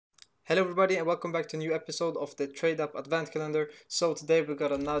Hello everybody and welcome back to a new episode of the Tradeup Advent Calendar. So today we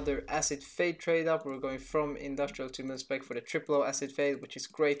got another acid fade trade up. We're going from industrial to mil spec for the triple O acid fade, which is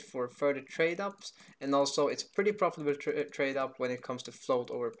great for further trade ups, and also it's a pretty profitable trade up when it comes to float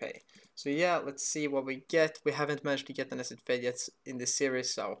over pay. So yeah, let's see what we get. We haven't managed to get an acid fade yet in this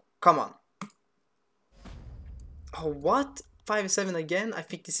series, so come on. Oh, what? 5-7 again? I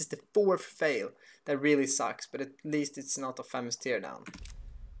think this is the fourth fail. That really sucks, but at least it's not a famous teardown.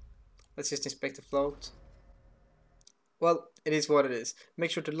 Let's just inspect the float. Well, it is what it is.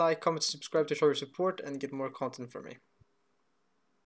 Make sure to like, comment, subscribe to show your support and get more content from me.